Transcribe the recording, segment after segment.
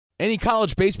Any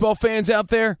college baseball fans out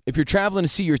there? If you're traveling to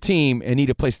see your team and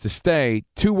need a place to stay,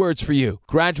 2 words for you: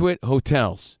 Graduate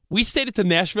Hotels. We stayed at the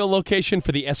Nashville location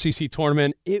for the SEC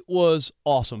tournament. It was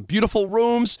awesome. Beautiful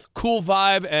rooms, cool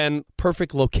vibe, and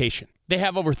perfect location. They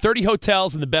have over 30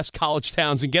 hotels in the best college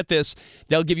towns, and get this,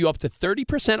 they'll give you up to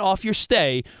 30% off your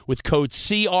stay with code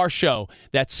CRSHOW.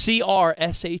 That's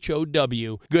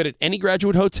CRSHOW. Good at any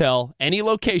Graduate Hotel, any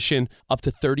location, up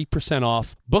to 30%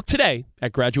 off. Book today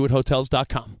at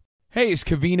graduatehotels.com. Hey, it's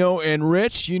Cavino and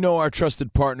Rich. You know our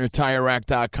trusted partner,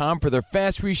 TireRack.com, for their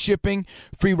fast reshipping,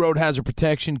 free road hazard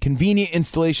protection, convenient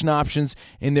installation options,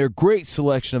 and their great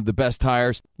selection of the best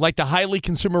tires. Like the highly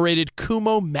consumer-rated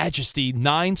Kumo Majesty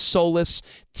 9 Solus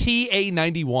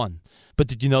TA91. But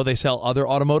did you know they sell other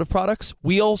automotive products?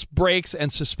 Wheels, brakes, and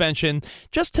suspension,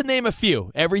 just to name a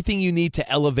few. Everything you need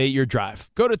to elevate your drive.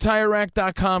 Go to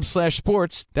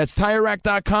TireRack.com/sports. That's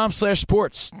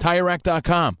TireRack.com/sports.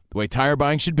 TireRack.com, the way tire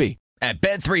buying should be. At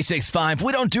Bet365,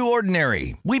 we don't do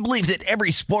ordinary. We believe that every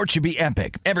sport should be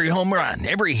epic. Every home run,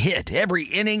 every hit, every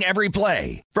inning, every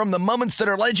play. From the moments that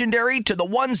are legendary to the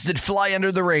ones that fly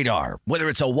under the radar. Whether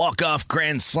it's a walk-off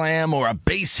grand slam or a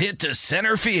base hit to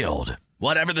center field.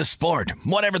 Whatever the sport,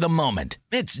 whatever the moment,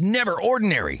 it's never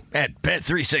ordinary at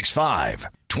Bet365.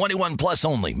 21 plus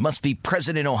only. Must be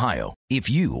present in Ohio. If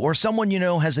you or someone you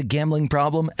know has a gambling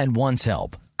problem and wants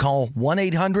help, call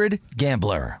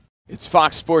 1-800-GAMBLER. It's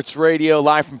Fox Sports Radio,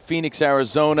 live from Phoenix,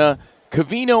 Arizona.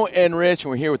 Cavino and Rich,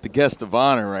 and we're here with the guest of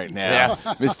honor right now,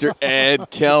 Mr. Ed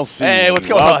Kelsey. Hey, what's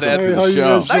going on, Ed? Welcome to How the you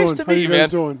show. guys doing? Nice to meet you, man.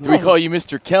 Doing? Do we call you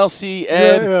Mr. Kelsey,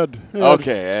 Ed? Yeah, Ed.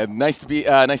 Okay, Ed. Nice to meet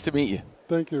you.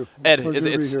 Thank you. Ed, Pleasure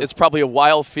to be here. it's probably a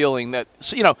wild feeling that,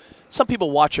 some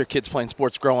people watch their kids playing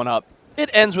sports growing up. It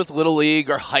ends with Little League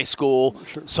or high school.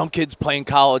 Sure. Some kids playing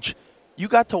college. You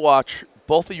got to watch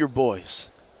both of your boys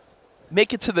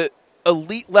make it to the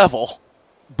elite level,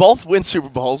 both win Super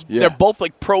Bowls. Yeah. They're both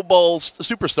like Pro Bowls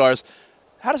superstars.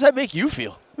 How does that make you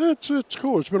feel? It's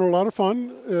cool. It's been a lot of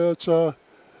fun. It's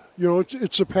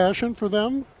it's a passion for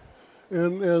them,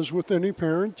 and as with any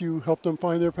parent, you help them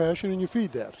find their passion and you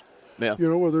feed that. Yeah.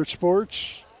 Whether it's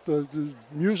sports, the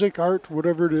music, art,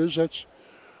 whatever it is, that's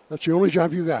the only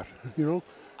job you got.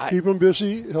 Keep them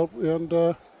busy, help,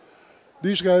 and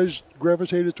these guys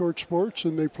gravitated towards sports,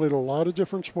 and they played a lot of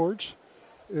different sports,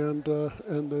 and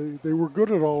they were good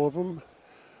at all of them,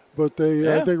 but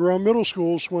I think around middle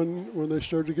schools when they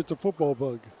started to get the football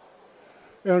bug,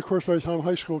 and of course by the time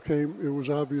high school came, it was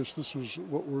obvious this was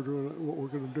what we're doing, what we're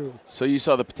going to do. So you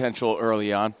saw the potential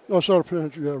early on? I saw the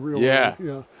potential, really.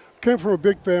 Yeah. Came from a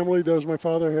big family. That was my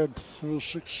father had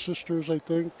 6 sisters, I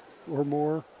think, or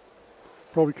more.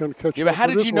 Probably kind of catch. Yeah, but how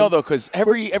did you know, though? Because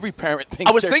every parent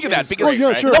thinks I was their thinking kid that is because great,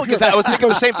 right? no, because I was thinking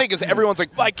the same thing. Because everyone's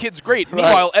like, my kid's great.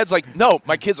 Meanwhile, Ed's like, no,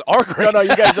 my kids are great. No,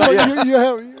 you guys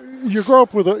don't. You grow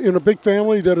up in a big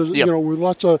family that is, Yep. with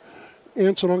lots of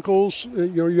aunts and uncles.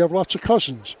 You have lots of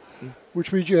cousins,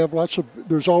 which means you have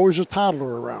there's always a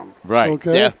toddler around. Right.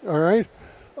 Okay. Yeah. All right.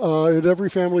 At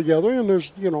every family gathering, and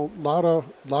there's a lot of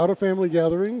family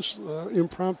gatherings,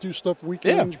 impromptu stuff,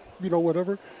 weekends,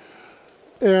 whatever,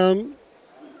 and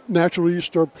naturally you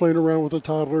start playing around with a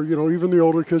toddler. Even the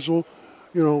older kids will,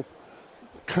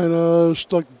 kind of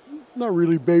stuck, not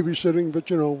really babysitting,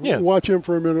 but watch him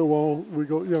for a minute while we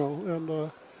go,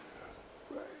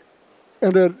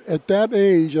 and at that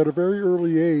age, at a very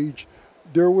early age,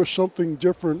 there was something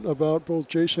different about both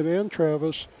Jason and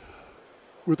Travis.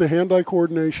 With the hand-eye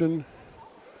coordination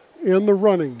and the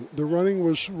running. The running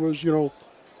was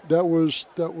that was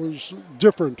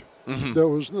different. Mm-hmm. That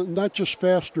was not just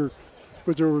faster,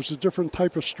 but there was a different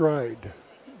type of stride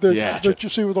that you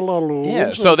see with a lot of little Yeah,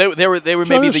 ones. so they were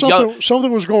maybe the young.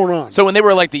 Something was going on. So when they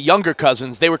were like the younger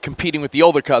cousins, they were competing with the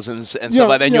older cousins and stuff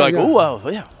like that. And you're like, oh,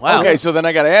 wow. Okay, so then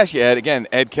I got to ask you,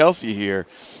 Ed Kelsey here.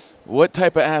 What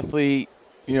type of athlete,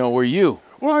 were you?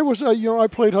 Well, I was, I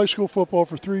played high school football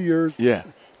for 3 years. Yeah.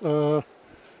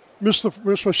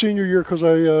 Missed my senior year because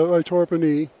I tore up a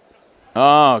knee.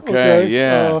 Oh, okay,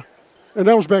 yeah. And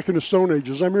that was back in the Stone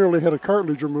Ages. I merely had a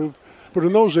cartilage removed, but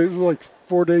in those days, it was like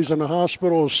 4 days in the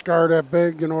hospital, a scar that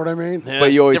big. You know what I mean? Yeah,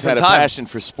 but you always had different a time. passion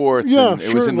for sports. Yeah, and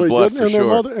it was in the blood for and sure. Their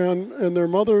mother, and their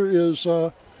mother is,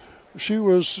 she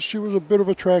was a bit of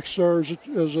a track star as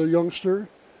a youngster.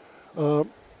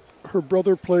 Her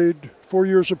brother played 4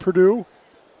 years at Purdue.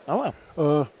 Oh,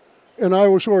 wow. And I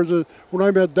was sort of when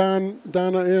I met Donna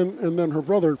and then her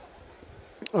brother,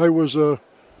 I was I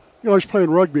was playing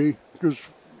rugby because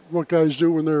what guys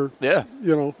do when they're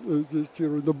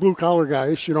the blue collar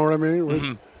guys, you know what I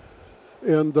mean?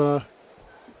 Mm-hmm.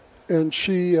 And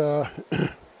she I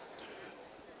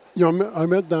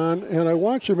met Don and I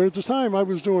watched him, and at the time I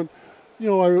was doing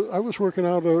I was working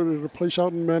out at a place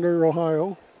out in Mentor,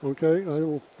 Ohio. Okay, I don't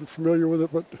know if you're familiar with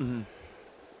it, but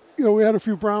we had a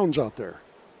few Browns out there.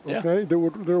 Okay, they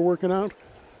were working out,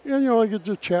 and I get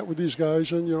to chat with these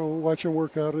guys and watch them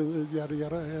work out and yada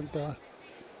yada, and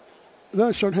then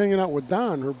I started hanging out with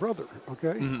Don, her brother.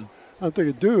 Okay, I'm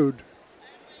thinking, dude,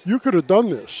 you could have done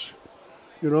this,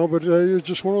 but it was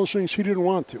just one of those things he didn't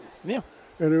want to. Yeah,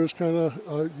 and it was kind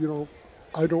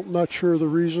of not sure the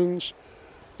reasons,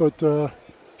 but so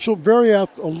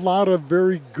a lot of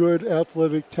very good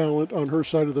athletic talent on her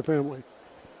side of the family.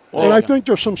 Well, and I think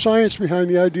there's some science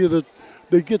behind the idea that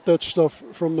they get that stuff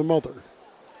from the mother.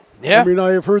 Yeah. I mean,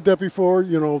 I have heard that before,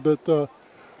 that the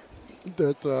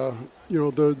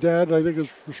dad, I think,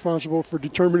 is responsible for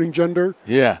determining gender.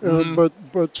 Yeah.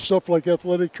 But stuff like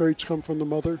athletic traits come from the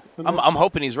mother. I'm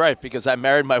hoping he's right, because I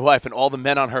married my wife, and all the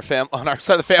men on our side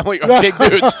of the family are big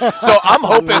dudes. So I'm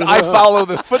hoping I follow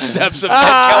the footsteps of Ted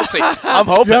Kelsey. I'm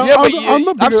hoping.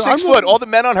 I'm 6 foot. All the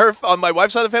men on my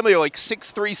wife's side of the family are like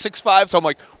 6'3", 6'5". So I'm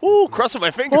like, ooh, crossing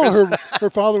my fingers. Oh, her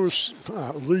father was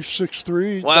at least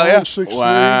 6'3". Wow, yeah. 6'3".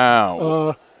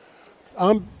 Wow.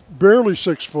 I'm barely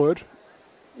 6 foot.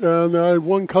 And I had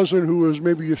one cousin who was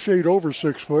maybe a shade over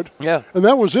 6 foot. Yeah. And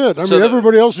that was it. I mean,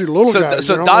 everybody else is little guys.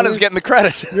 So Donna's getting the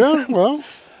credit. Yeah, well.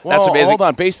 That's amazing. Hold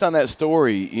on. Based on that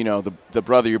story, the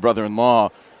brother, your brother-in-law,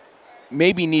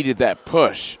 maybe needed that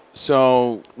push.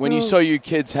 So when you saw your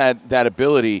kids had that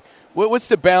ability, what's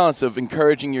the balance of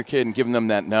encouraging your kid and giving them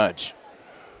that nudge?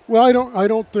 Well, I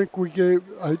don't think we gave.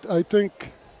 I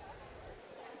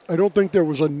don't think there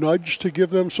was a nudge to give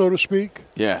them, so to speak.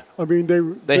 Yeah. I mean,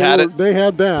 they had it. They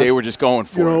had that. They were just going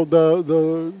for it.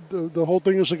 The whole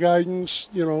thing is a guidance.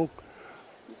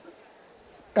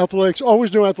 Athletics,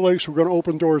 always knew athletics were going to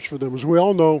open doors for them. As we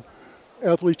all know,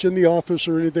 athletes in the office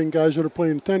or anything, guys that are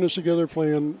playing tennis together,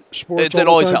 playing sports. It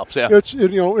always helps. Yeah.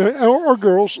 Or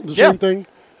girls, the same thing.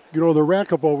 The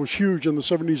racquetball was huge in the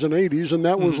 70s and 80s, and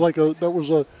that was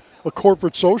a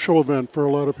corporate social event for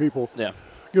a lot of people. Yeah.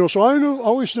 So I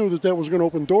always knew that was going to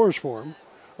open doors for him.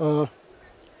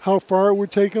 How far it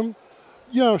would take him?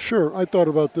 Yeah, sure. I thought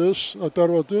about this.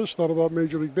 Thought about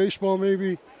Major League Baseball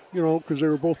maybe, because they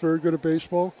were both very good at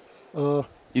baseball.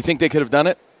 You think they could have done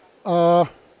it?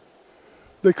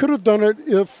 They could have done it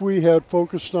if we had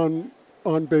focused on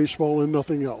baseball and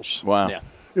nothing else. Wow. Yeah.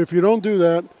 If you don't do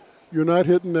that, you're not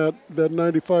hitting that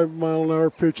 95-mile-an-hour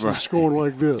pitch that's going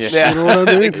like this. Yeah. You know what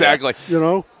I mean? Exactly.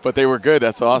 But they were good.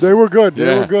 That's awesome. They were good.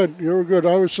 Yeah. They were good.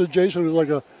 I always said Jason was like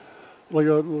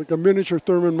a miniature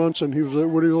Thurman Munson. He was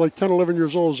when he was like 10, 11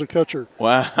 years old as a catcher.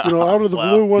 Wow. Out of the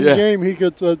blue one game, he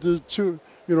gets two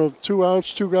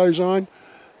outs, two guys on.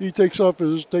 He takes off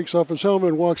his helmet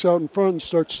and walks out in front and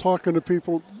starts talking to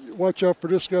people. Watch out for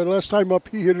this guy. Last time up,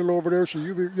 he hit it over there.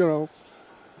 So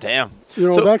Damn.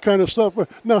 That kind of stuff.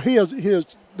 Now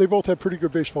they both have pretty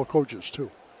good baseball coaches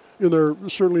too,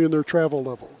 certainly in their travel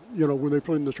level. When they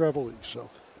play in the travel league. So,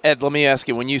 Ed, let me ask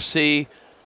you: when you see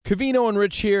Covino and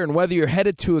Rich here, and whether you're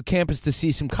headed to a campus to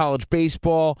see some college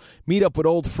baseball, meet up with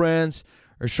old friends,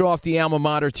 or show off the alma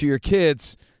mater to your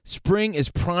kids, spring is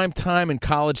prime time in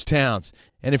college towns.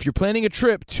 And if you're planning a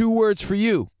trip, 2 words for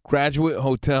you: Graduate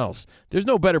Hotels. There's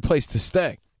no better place to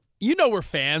stay. We're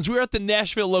fans. We were at the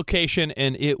Nashville location,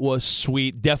 and it was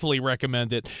sweet. Definitely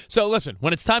recommend it. So listen,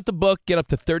 when it's time to book, get up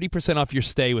to 30% off your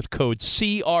stay with code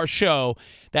CRSHOW.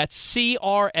 That's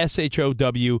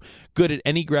CRSHOW. Good at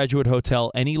any Graduate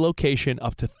Hotel, any location,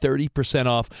 up to 30%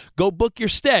 off. Go book your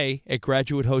stay at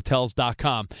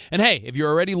graduatehotels.com. And hey, if you're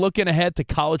already looking ahead to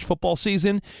college football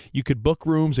season, you could book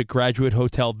rooms at Graduate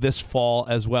Hotel this fall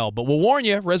as well. But we'll warn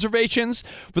you, reservations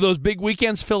for those big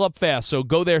weekends fill up fast, so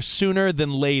go there sooner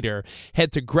than later.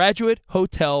 Head to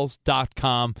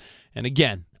graduatehotels.com. And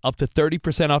again, up to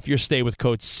 30% off your stay with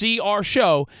code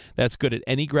CRSHOW. That's good at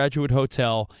any Graduate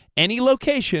Hotel, any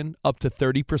location, up to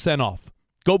 30% off.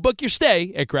 Go book your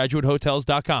stay at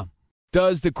graduatehotels.com.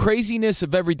 Does the craziness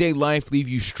of everyday life leave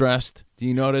you stressed? Do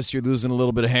you notice you're losing a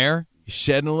little bit of hair? You're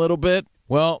shedding a little bit?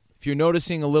 Well, if you're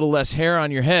noticing a little less hair on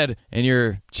your head and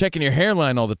you're checking your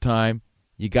hairline all the time,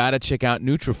 you got to check out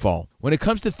Nutrafol. When it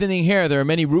comes to thinning hair, there are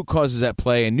many root causes at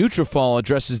play, and Nutrafol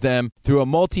addresses them through a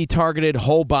multi-targeted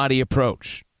whole-body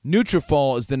approach.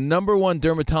 Nutrafol is the #1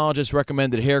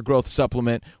 dermatologist-recommended hair growth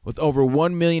supplement, with over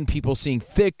 1 million people seeing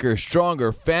thicker,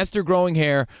 stronger, faster-growing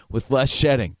hair with less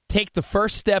shedding. Take the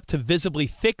first step to visibly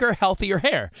thicker, healthier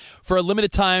hair. For a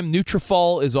limited time,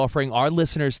 Nutrafol is offering our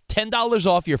listeners $10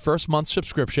 off your first month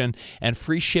subscription and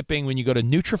free shipping when you go to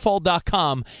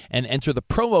Nutrafol.com and enter the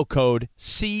promo code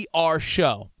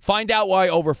CRSHOW. Find out why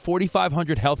over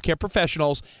 4,500 healthcare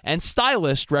professionals and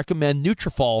stylists recommend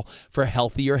Nutrafol for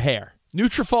healthier hair.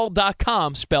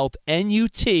 Nutrafol.com, spelled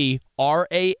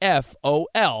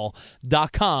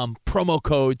Nutrafol.com, promo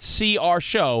code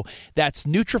CRShow. That's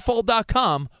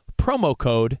Nutrafol.com, promo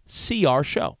code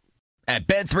CRShow. At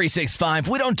Bet365,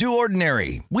 we don't do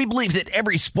ordinary. We believe that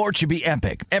every sport should be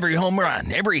epic. Every home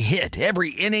run, every hit,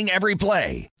 every inning, every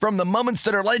play. From the moments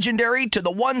that are legendary to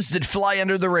the ones that fly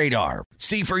under the radar.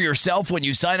 See for yourself when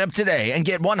you sign up today and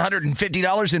get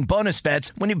 $150 in bonus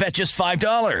bets when you bet just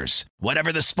 $5.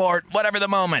 Whatever the sport, whatever the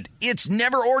moment, it's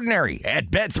never ordinary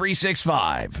at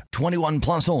Bet365. 21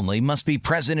 plus only. Must be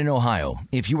present in Ohio.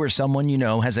 If you or someone you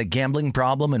know has a gambling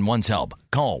problem and wants help,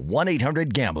 call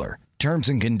 1-800-GAMBLER. Terms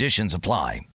and conditions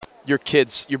apply. Your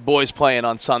kids, your boys playing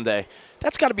on Sunday.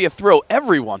 That's got to be a thrill.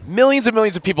 Everyone, millions and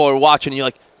millions of people are watching. And you're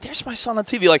like, there's my son on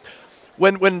TV. Like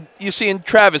when you see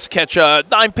Travis catch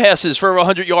 9 passes for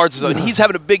 100 yards, and he's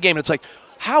having a big game. And it's like,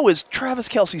 how is Travis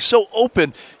Kelce so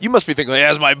open? You must be thinking,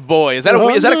 "That's my boy." Is that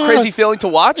a crazy feeling to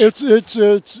watch? It's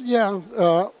yeah.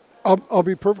 I'll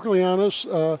be perfectly honest.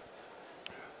 I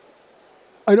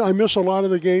miss a lot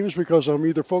of the games because I'm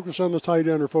either focused on the tight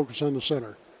end or focused on the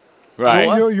center.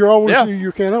 Right. You're always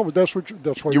you can't help it. That's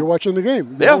why you're watching the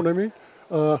game. You know what I mean?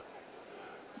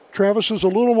 Travis is a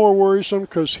little more worrisome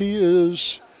because he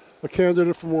is a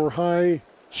candidate for more high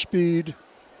speed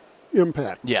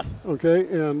impact. Yeah. Okay,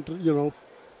 and what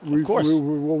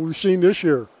we've seen this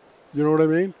year. You know what I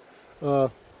mean?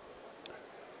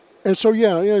 And so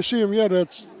I see him. Yeah,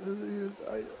 that's.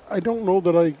 I don't know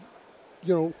that I,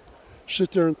 sit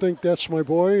there and think that's my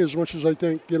boy as much as I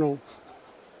think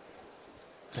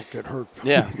don't get hurt.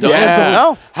 Yeah.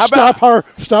 No.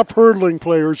 Stop hurdling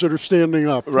players that are standing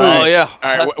up. Right. Oh, yeah.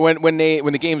 All right. When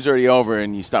the game's already over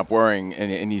and you stop worrying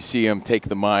and you see him take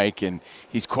the mic and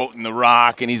he's quoting The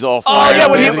Rock and he's all fired up.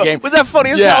 Was that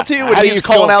funny as hell to you when he was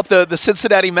calling out the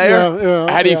Cincinnati mayor?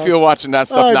 Yeah. How do you feel watching that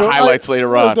stuff in the highlights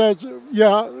later on?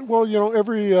 Well,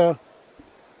 every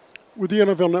with the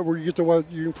NFL Network, you get to watch.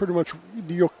 You can pretty much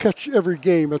you'll catch every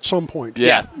game at some point.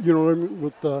 Yeah. You know what I mean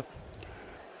with.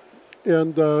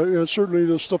 And certainly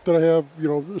the stuff that I have,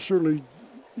 certainly,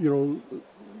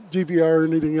 DVR or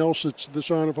anything else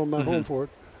that's on if I'm not home for it.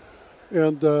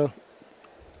 And I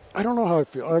don't know how I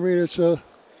feel. I mean, it's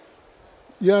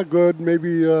good.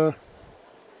 Maybe.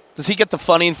 Does he get the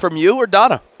funny from you or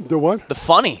Donna? The what? The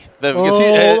funny.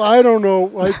 I don't know.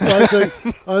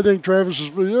 I think Travis is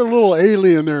a little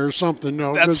alien there or something.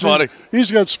 No, that's funny.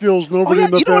 He's got skills nobody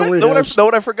in the family has. Know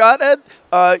what I forgot, Ed?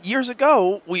 Years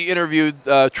ago, we interviewed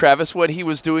Travis when he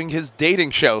was doing his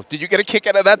dating show. Did you get a kick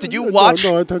out of that? Did you watch?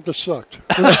 No, I think that sucked.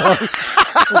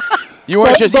 You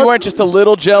weren't just a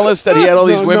little jealous that he had all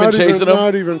these women chasing him?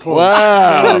 Not even close.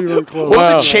 Wow. Not even close.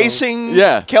 Was it chasing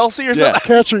Kelce or something?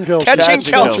 Catching Kelce. Catching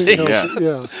Kelce.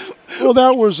 Yeah. Well,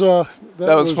 that was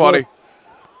funny.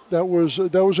 That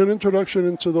was an introduction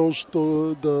into those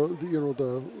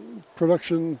the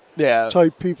production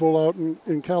type people out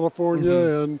in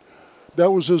California, and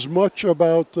that was as much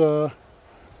about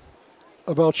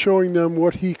showing them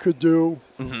what he could do.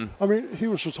 I mean, he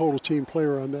was a total team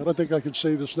player on that. I think I could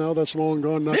say this now. That's long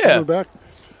gone, not coming back.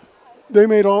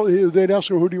 They'd ask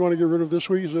him, who do you want to get rid of this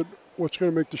week? He said, what's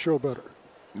going to make the show better?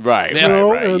 Right.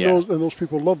 Those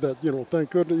people love that. Thank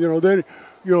goodness. They're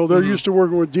used to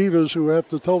working with divas who have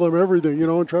to tell them everything.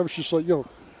 And Travis just like,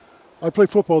 I play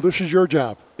football. This is your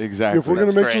job. Exactly. If we're going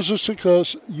to make this a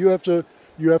success, you have to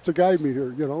guide me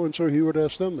here. And so he would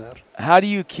ask them that. How do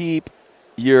you keep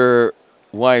your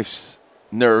wife's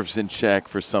nerves in check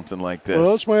for something like this?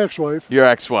 Well, that's my ex-wife. Your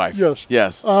ex-wife.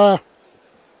 Yes.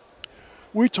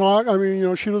 We talk. I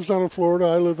mean, she lives down in Florida.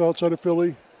 I live outside of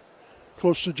Philly,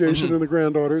 close to Jason and the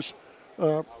granddaughters.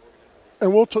 And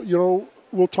we'll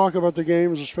talk about the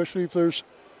games, especially if there's,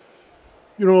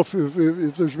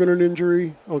 if there's been an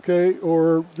injury, okay,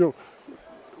 or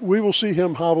we will see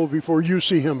him hobble before you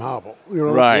see him hobble,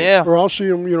 Right. Yeah. Or I'll see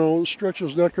him, stretch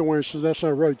his neck away and says, that's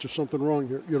not right, there's something wrong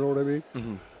here, you know what I mean?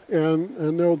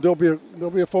 And there'll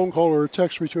be a phone call or a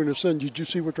text between us saying, did you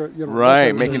see what,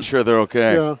 Right, making sure they're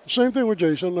okay. Yeah, same thing with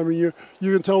Jason. I mean,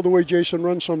 you can tell the way Jason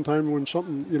runs sometime when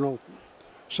something,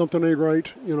 something ain't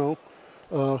right,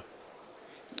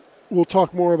 We'll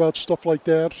talk more about stuff like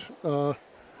that.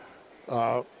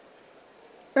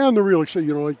 And the real,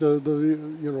 like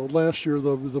the last year,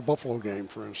 the Buffalo game,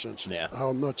 for instance. Yeah.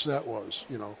 How nuts that was,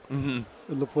 in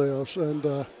the playoffs.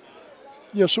 And,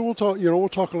 so we'll talk, we'll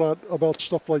talk a lot about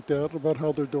stuff like that, about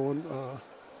how they're doing.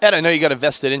 Ed, I know you got a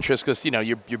vested interest because,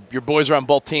 your boys are on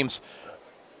both teams.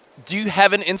 Do you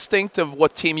have an instinct of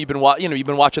what team you've been watching? You've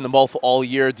been watching them both all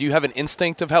year. Do you have an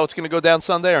instinct of how it's going to go down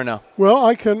Sunday or no? Well,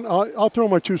 I'll throw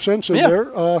my 2 cents in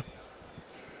there.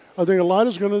 I think a lot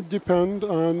is going to depend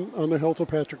on the health of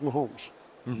Patrick Mahomes.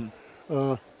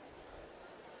 Mm-hmm.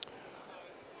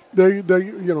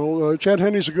 Chad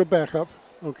Henne's a good backup.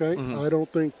 Okay, Mm-hmm. I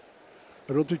don't think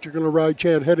you're going to ride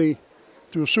Chad Henne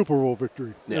to a Super Bowl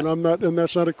victory. Yeah. And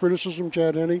that's not a criticism, of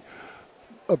Chad Henne.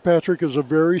 Patrick is a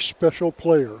very special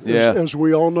player, as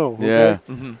we all know. Okay? Yeah.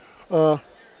 Mm-hmm.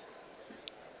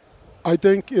 I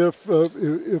think if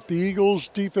the Eagles'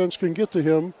 defense can get to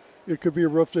him, it could be a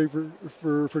rough day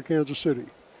for Kansas City.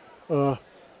 On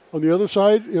the other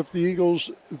side, if the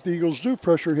Eagles do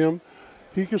pressure him,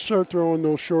 he can start throwing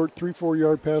those short 3-4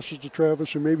 yard passes to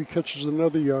Travis, who maybe catches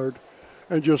another yard,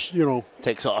 and just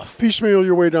takes off, piecemeal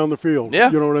your way down the field.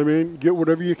 Yeah. You know what I mean? Get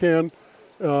whatever you can.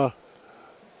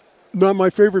 Not my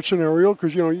favorite scenario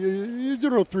because you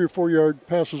do 3 or 4 yard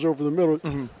passes over the middle.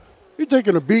 Mm-hmm. You're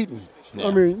taking a beating. Yeah.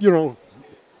 I mean,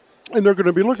 and they're going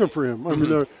to be looking for him. I mean,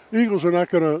 the Eagles are not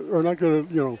going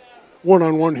to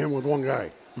one-on-one him with one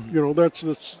guy. Mm-hmm. That's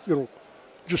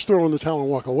just throw in the towel and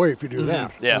walk away if you do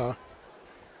that. Yeah.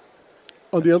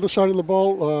 On the other side of the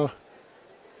ball,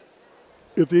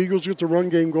 if the Eagles get the run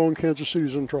game going, Kansas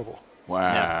City's in trouble.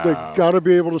 Wow. They got to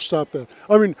be able to stop that.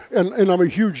 I mean, and I'm a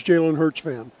huge Jalen Hurts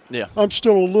fan. Yeah. I'm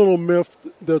still a little miffed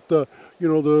that the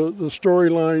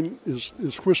storyline is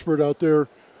whispered out there.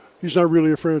 He's not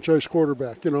really a franchise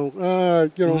quarterback.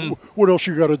 What else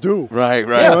you got to do? Right.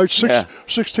 Yeah,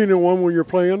 16-1 when you're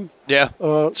playing. Yeah,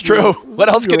 it's true. What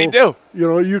else can he do?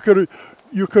 You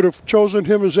could have chosen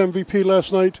him as MVP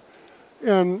last night,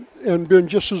 and been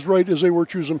just as right as they were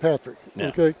choosing Patrick. Yeah.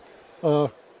 Okay.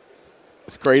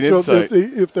 It's great so insight.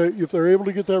 if they're able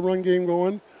to get that run game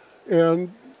going,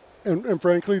 and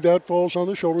frankly that falls on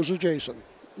the shoulders of Jason.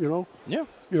 Yeah.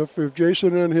 If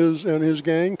Jason and his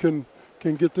gang can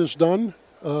get this done,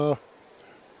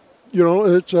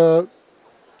 it's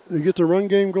they get the run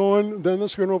game going, then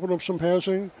that's going to open up some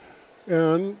passing,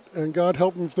 and God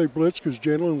help them if they blitz, because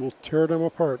Jalen will tear them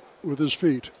apart with his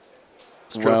feet.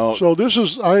 Well, So this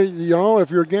is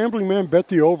if you're a gambling man, bet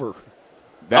the over.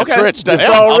 That's Okay. Rich. That's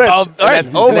Yeah. all Rich. All right.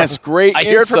 And Over. that's great I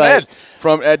hear it from insight Ed.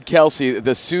 from Ed Kelsey.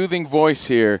 The soothing voice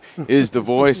here is the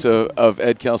voice of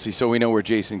Ed Kelsey, so we know where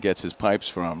Jason gets his pipes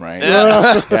from, right?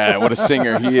 Yeah, what a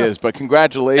singer he is. But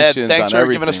congratulations Ed, thanks on for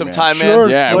everything, giving us some man. time, Sure. man.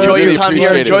 Yeah, Enjoy we Enjoy really your time here.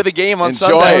 appreciate it. Enjoy the game on Enjoy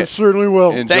Sunday. it. I certainly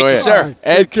will. Enjoy Thank you, it. sir.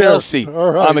 Ed Take care. Kelsey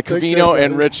All right. on the Take Covino care.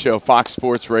 and Rich Show, Fox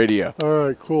Sports Radio. All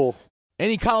right, cool.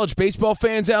 Any college baseball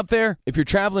fans out there? If you're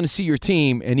traveling to see your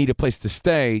team and need a place to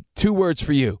stay, 2 words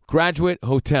for you: Graduate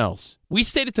Hotels. We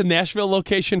stayed at the Nashville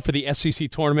location for the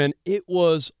SEC tournament. It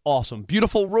was awesome.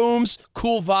 Beautiful rooms,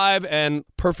 cool vibe, and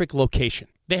perfect location.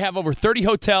 They have over 30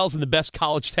 hotels in the best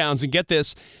college towns. And get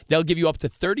this, they'll give you up to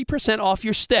 30% off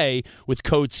your stay with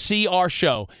code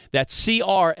CRSHOW. That's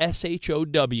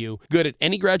CRSHOW. Good at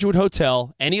any Graduate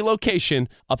Hotel, any location,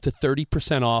 up to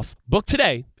 30% off. Book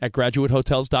today at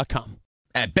graduatehotels.com.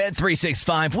 At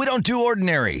Bet365, we don't do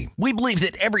ordinary. We believe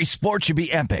that every sport should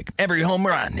be epic. Every home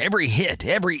run, every hit,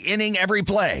 every inning, every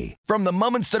play. From the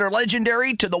moments that are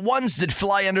legendary to the ones that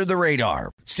fly under the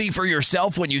radar. See for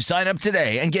yourself when you sign up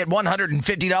today and get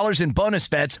 $150 in bonus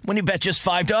bets when you bet just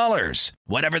 $5.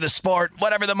 Whatever the sport,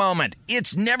 whatever the moment,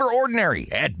 it's never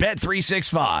ordinary at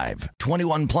Bet365.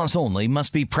 21 plus only.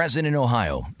 Must be present in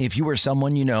Ohio. If you or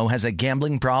someone you know has a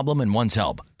gambling problem and wants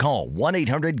help, call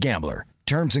 1-800-GAMBLER.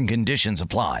 Terms and conditions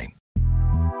apply.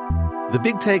 The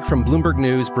Big Take from Bloomberg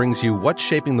News brings you what's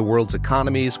shaping the world's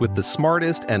economies with the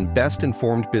smartest and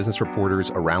best-informed business reporters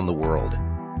around the world.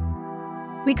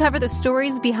 We cover the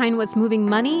stories behind what's moving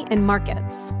money and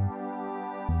markets,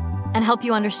 and help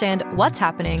you understand what's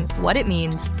happening, what it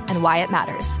means, and why it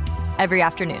matters every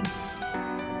afternoon.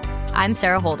 I'm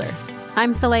Sarah Holder.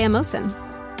 I'm Saleha Mohsin.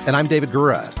 And I'm David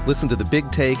Gura. Listen to The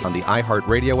Big Take on the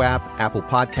iHeartRadio app, Apple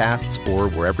Podcasts, or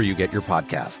wherever you get your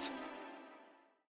podcasts.